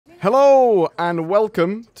Hello and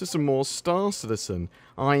welcome to some more Star Citizen.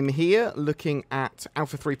 I'm here looking at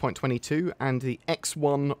Alpha 3.22 and the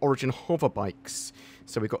X1 Origin hover bikes.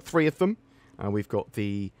 So we've got three of them. We've got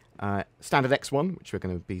the standard X1, which we're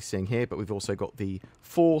going to be seeing here, but we've also got the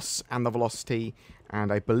Force and the Velocity,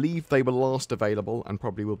 and I believe they were last available and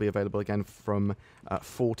probably will be available again from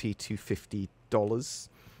 $40 to $50.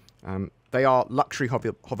 They are luxury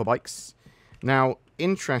hover bikes. Now,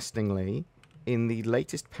 interestingly, in the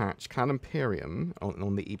latest patch, Cloud Imperium,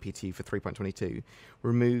 on the EPTU for 3.22,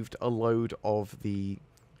 removed a load of the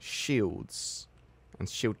shields and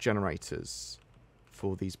shield generators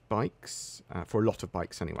for these bikes, for a lot of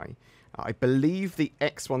bikes anyway. I believe the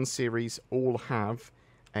X1 series all have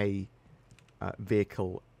a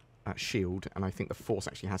vehicle shield, and I think the Force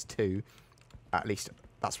actually has two. At least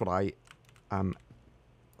that's what I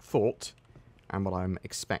thought and what I'm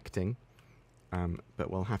expecting. But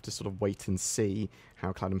we'll have to sort of wait and see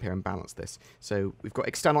how Cloud Imperium balance this. So we've got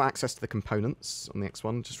external access to the components on the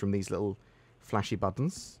X1, just from these little flashy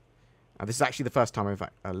buttons. This is actually the first time I've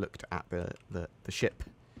looked at the ship,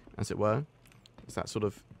 as it were. Is that sort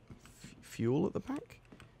of fuel at the back?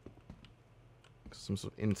 Some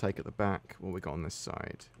sort of intake at the back. What have we got on this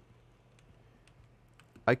side?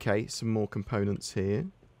 Okay, some more components here,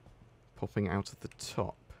 popping out of the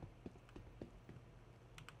top.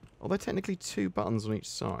 Are there technically two buttons on each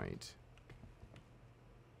side?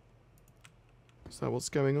 Is that what's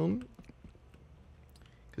going on? 'Cause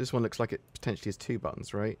this one looks like it potentially has two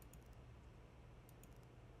buttons, right?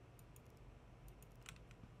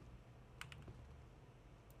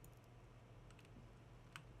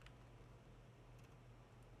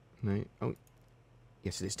 No. Oh,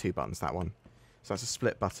 yes, it is two buttons, that one. So that's a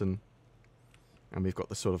split button. And we've got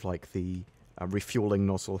the sort of like the refueling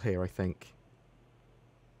nozzle here, I think.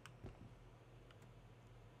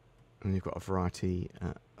 And you've got a variety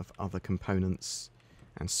of other components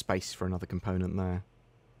and space for another component there.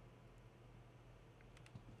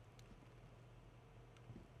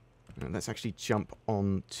 Let's actually jump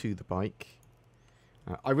on to the bike.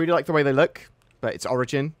 I really like the way they look, but it's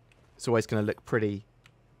Origin. It's always going to look pretty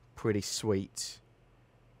sweet.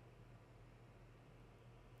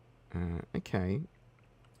 Okay.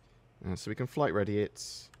 So we can flight ready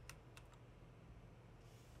it.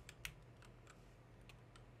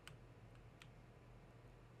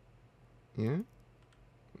 Yeah.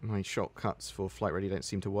 My shortcuts for flight ready don't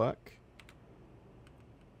seem to work.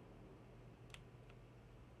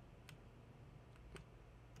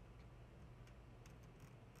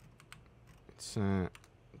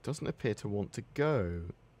 It doesn't appear to want to go.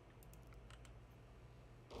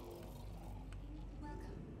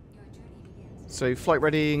 So flight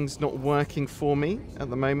readying's not working for me at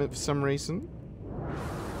the moment for some reason.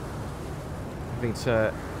 Having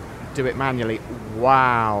to do it manually.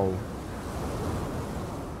 Wow.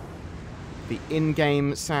 The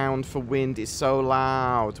in-game sound for wind is so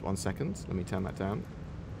loud. 1 second. Let me turn that down.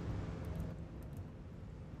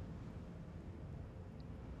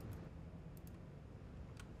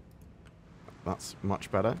 That's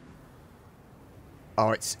much better. Oh,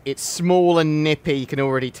 it's small and nippy. You can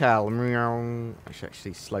already tell. I should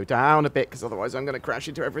actually slow down a bit, because otherwise I'm going to crash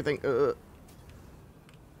into everything.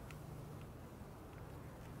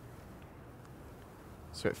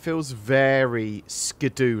 So it feels very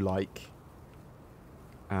Skidoo-like.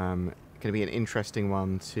 Going to be an interesting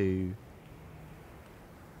one to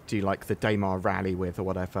do like the Daymar rally with or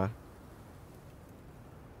whatever.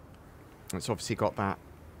 It's obviously got that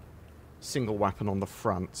single weapon on the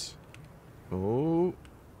front. Oh,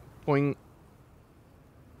 boing.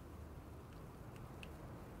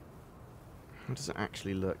 How does it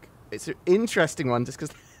actually look? It's an interesting one just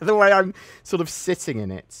because the way I'm sort of sitting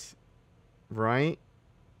in it. Right?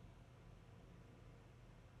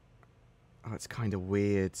 Oh, it's kind of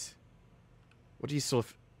weird. What do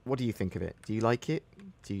you think of it? Do you like it?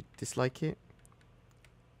 Do you dislike it?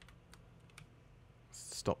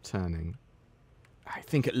 Stop turning. I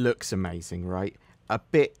think it looks amazing, right? A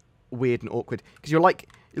bit weird and awkward because you're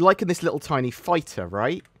in this little tiny fighter,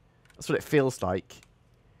 right? That's what it feels like.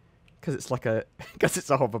 Because it's like because it's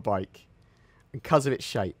a hover bike, and because of its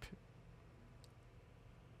shape.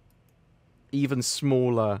 Even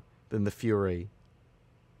smaller than the Fury.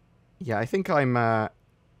 Yeah, I think I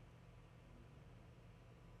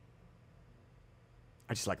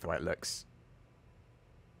just like the way it looks.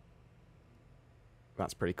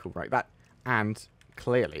 That's pretty cool, right? And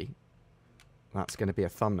clearly, that's going to be a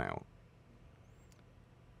thumbnail.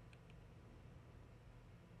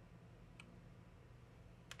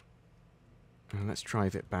 And let's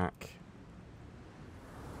drive it back.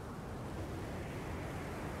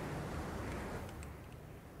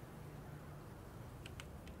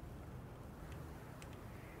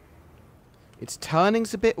 Its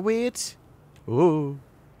turning's a bit weird. Ooh.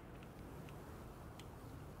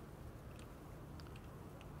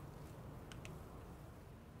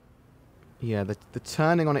 Yeah, the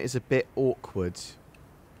turning on it is a bit awkward.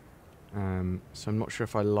 So I'm not sure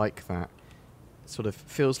if I like that. It sort of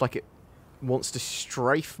feels like it wants to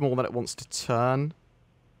strafe more than it wants to turn.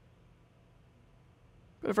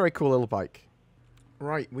 But a very cool little bike.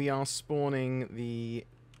 Right, we are spawning the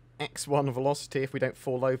X1 velocity if we don't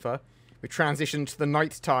fall over. We transitioned to the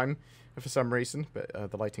night time for some reason, but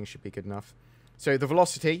the lighting should be good enough. So the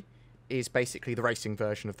velocity is basically the racing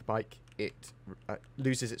version of the bike. It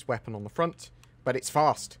loses its weapon on the front, but it's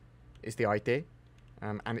fast, is the idea.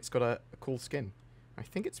 And it's got a cool skin. I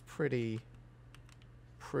think it's pretty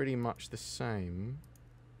much the same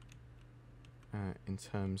in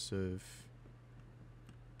terms of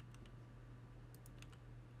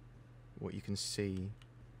what you can see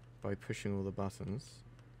by pushing all the buttons.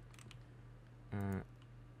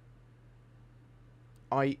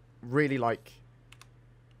 I really like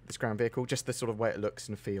this ground vehicle, just the sort of way it looks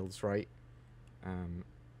and feels, right?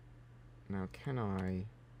 Now, can I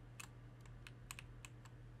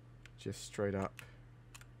just straight up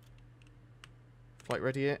flight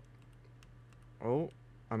ready it? Oh,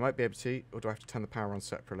 I might be able to, or do I have to turn the power on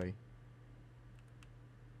separately?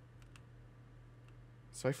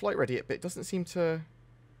 So I flight ready it, but it doesn't seem to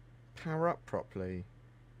power up properly.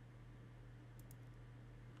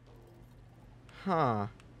 Huh.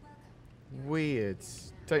 Weird.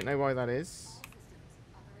 Don't know why that is.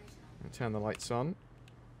 I'll turn the lights on.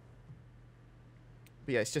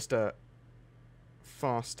 But yeah, it's just a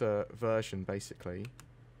faster version, basically,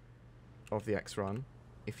 of the X-Run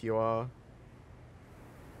if you are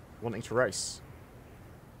wanting to race.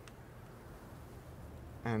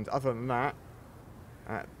 And other than that,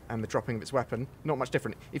 and the dropping of its weapon, not much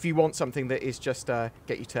different. If you want something that is just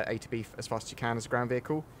get you to A to B as fast as you can as a ground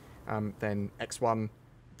vehicle, then X1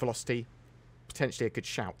 velocity, potentially a good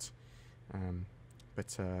shout.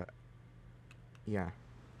 But yeah.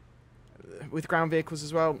 With ground vehicles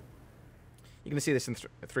as well, you're going to see this in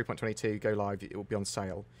 3.22 go live. It will be on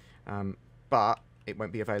sale. But it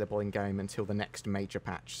won't be available in-game until the next major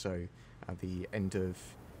patch. So the end of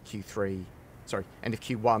Q1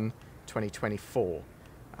 2024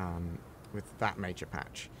 with that major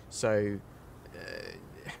patch. So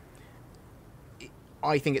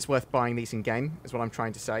I think it's worth buying these in-game, is what I'm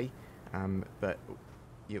trying to say. But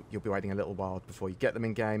you'll be waiting a little while before you get them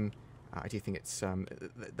in-game. I do think it's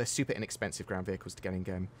they're super inexpensive ground vehicles to get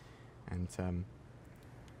in-game. And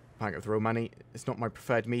buying it with real money, it's not my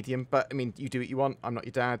preferred medium. But, I mean, you do what you want. I'm not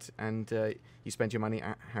your dad. And you spend your money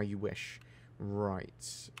at how you wish.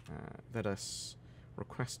 Right. Let us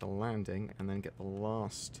request a landing and then get the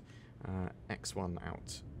last X1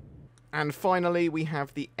 out. And finally, we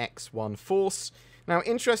have the X1 Force. Now,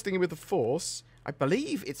 interestingly with the Force, I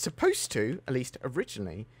believe it's supposed to, at least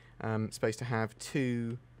originally, supposed to have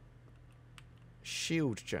two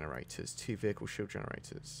shield generators, two vehicle shield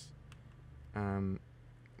generators.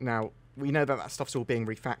 Now, we know that that stuff's all being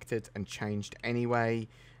refactored and changed anyway,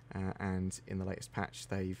 and in the latest patch,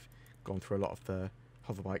 they've gone through a lot of the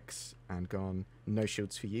hover bikes and gone, no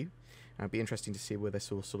shields for you. It'll be interesting to see where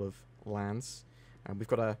this all sort of lands. We've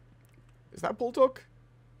got a... Is that a Bulldog?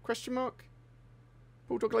 Question mark?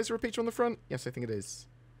 Bulldog laser repeater on the front? Yes, I think it is.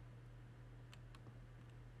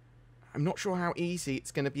 I'm not sure how easy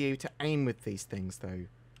it's going to be able to aim with these things, though.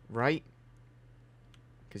 Right?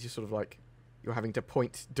 Because you're sort of like... You're having to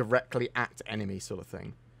point directly at enemies, sort of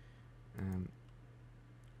thing. I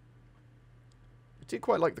do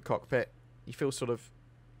quite like the cockpit. You feel sort of...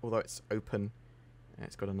 Although it's open,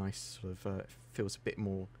 it's got a nice sort of... feels a bit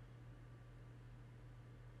more...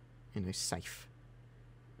 You know, safe.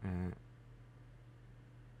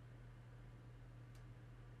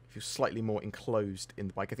 Feels slightly more enclosed in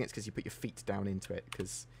the bike. I think it's because you put your feet down into it,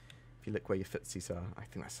 because if you look where your footsies are, I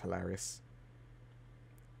think that's hilarious.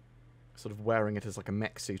 Sort of wearing it as like a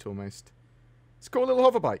mech suit almost. It's a cool little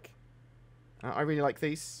hover bike. I really like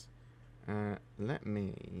these. Let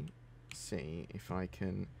me see if I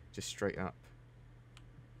can just straight up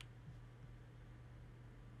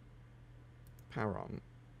power on.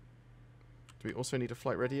 Do we also need to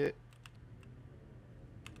flight ready it?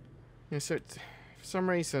 Yeah, so for some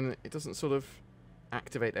reason it doesn't sort of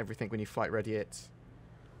activate everything when you flight ready it.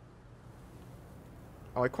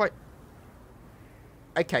 Oh, I quite...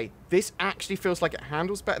 Okay, this actually feels like it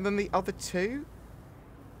handles better than the other two.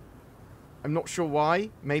 I'm not sure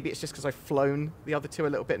why. Maybe it's just because I've flown the other two a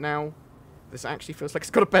little bit now. This actually feels like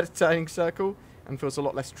it's got a better turning circle and feels a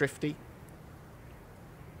lot less drifty.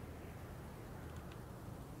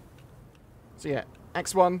 So yeah,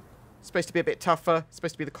 X1, Supposed to be a bit tougher.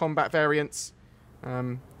 Supposed to be the combat variants.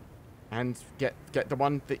 And get the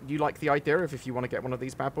one that you like the idea of if you want to get one of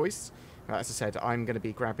these bad boys. As I said, I'm going to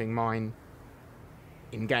be grabbing mine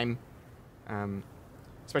in-game.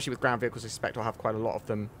 Especially with ground vehicles, I suspect I'll have quite a lot of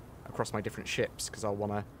them across my different ships, because I'll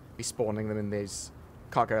want to be spawning them in these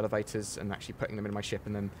cargo elevators and actually putting them in my ship,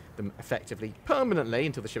 and then them effectively, permanently,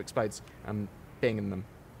 until the ship explodes, being in them.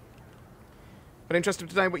 But interested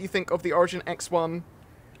to know what you think of the Origin X1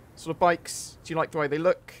 sort of bikes. Do you like the way they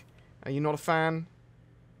look? Are you not a fan?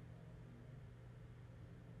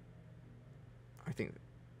 I think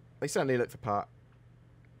they certainly look the part.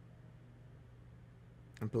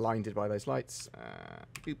 I'm blinded by those lights.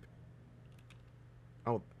 Boop.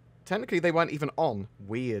 Oh, technically they weren't even on.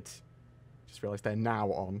 Weird. Just realised they're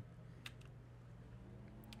now on.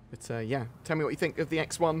 But yeah, tell me what you think of the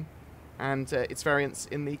X1 and its variants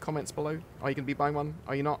in the comments below. Are you going to be buying one?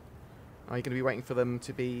 Are you not? Are you going to be waiting for them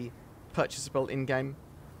to be purchasable in-game?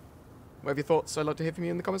 What have your thoughts? I'd love to hear from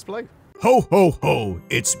you in the comments below. Ho ho ho,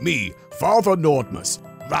 it's me, Father Nordmus.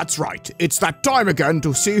 That's right, it's that time again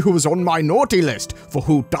to see who's on my naughty list for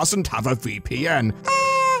who doesn't have a VPN.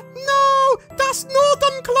 No, that's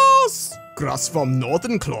Northern Claus! Grass from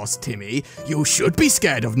Northern Claus, Timmy. You should be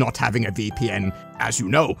scared of not having a VPN. As you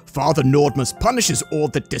know, Father Nordmus punishes all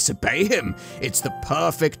that disobey him. It's the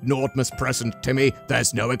perfect Nordmus present, Timmy.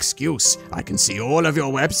 There's no excuse. I can see all of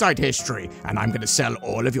your website history, and I'm going to sell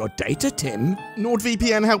all of your data, Tim.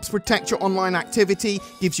 NordVPN helps protect your online activity,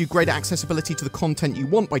 gives you greater accessibility to the content you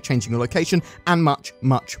want by changing your location, and much,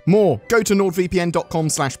 much more. Go to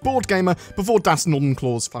nordvpn.com/BoredGamer before Das Northern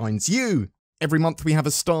Claus finds you. Every month we have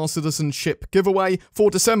a Star Citizen ship giveaway.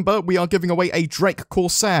 For December, we are giving away a Drake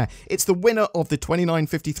Corsair. It's the winner of the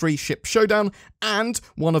 2953 Ship Showdown and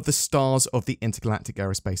one of the stars of the Intergalactic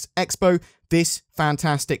Aerospace Expo. This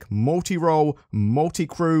fantastic multi-role,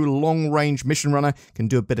 multi-crew, long-range mission runner can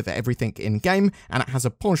do a bit of everything in-game, and it has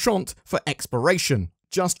a penchant for exploration.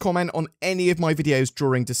 Just comment on any of my videos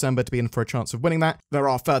during December to be in for a chance of winning that. There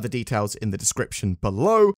are further details in the description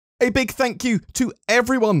below. A big thank you to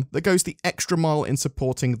everyone that goes the extra mile in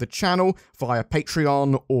supporting the channel via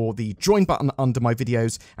Patreon or the join button under my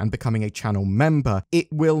videos and becoming a channel member.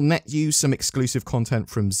 It will net you some exclusive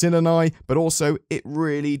content from Zin and I, but also it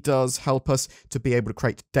really does help us to be able to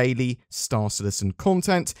create daily Star Citizen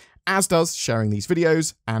content, as does sharing these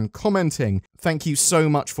videos and commenting. Thank you so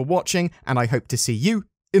much for watching, and I hope to see you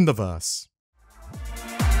in the verse.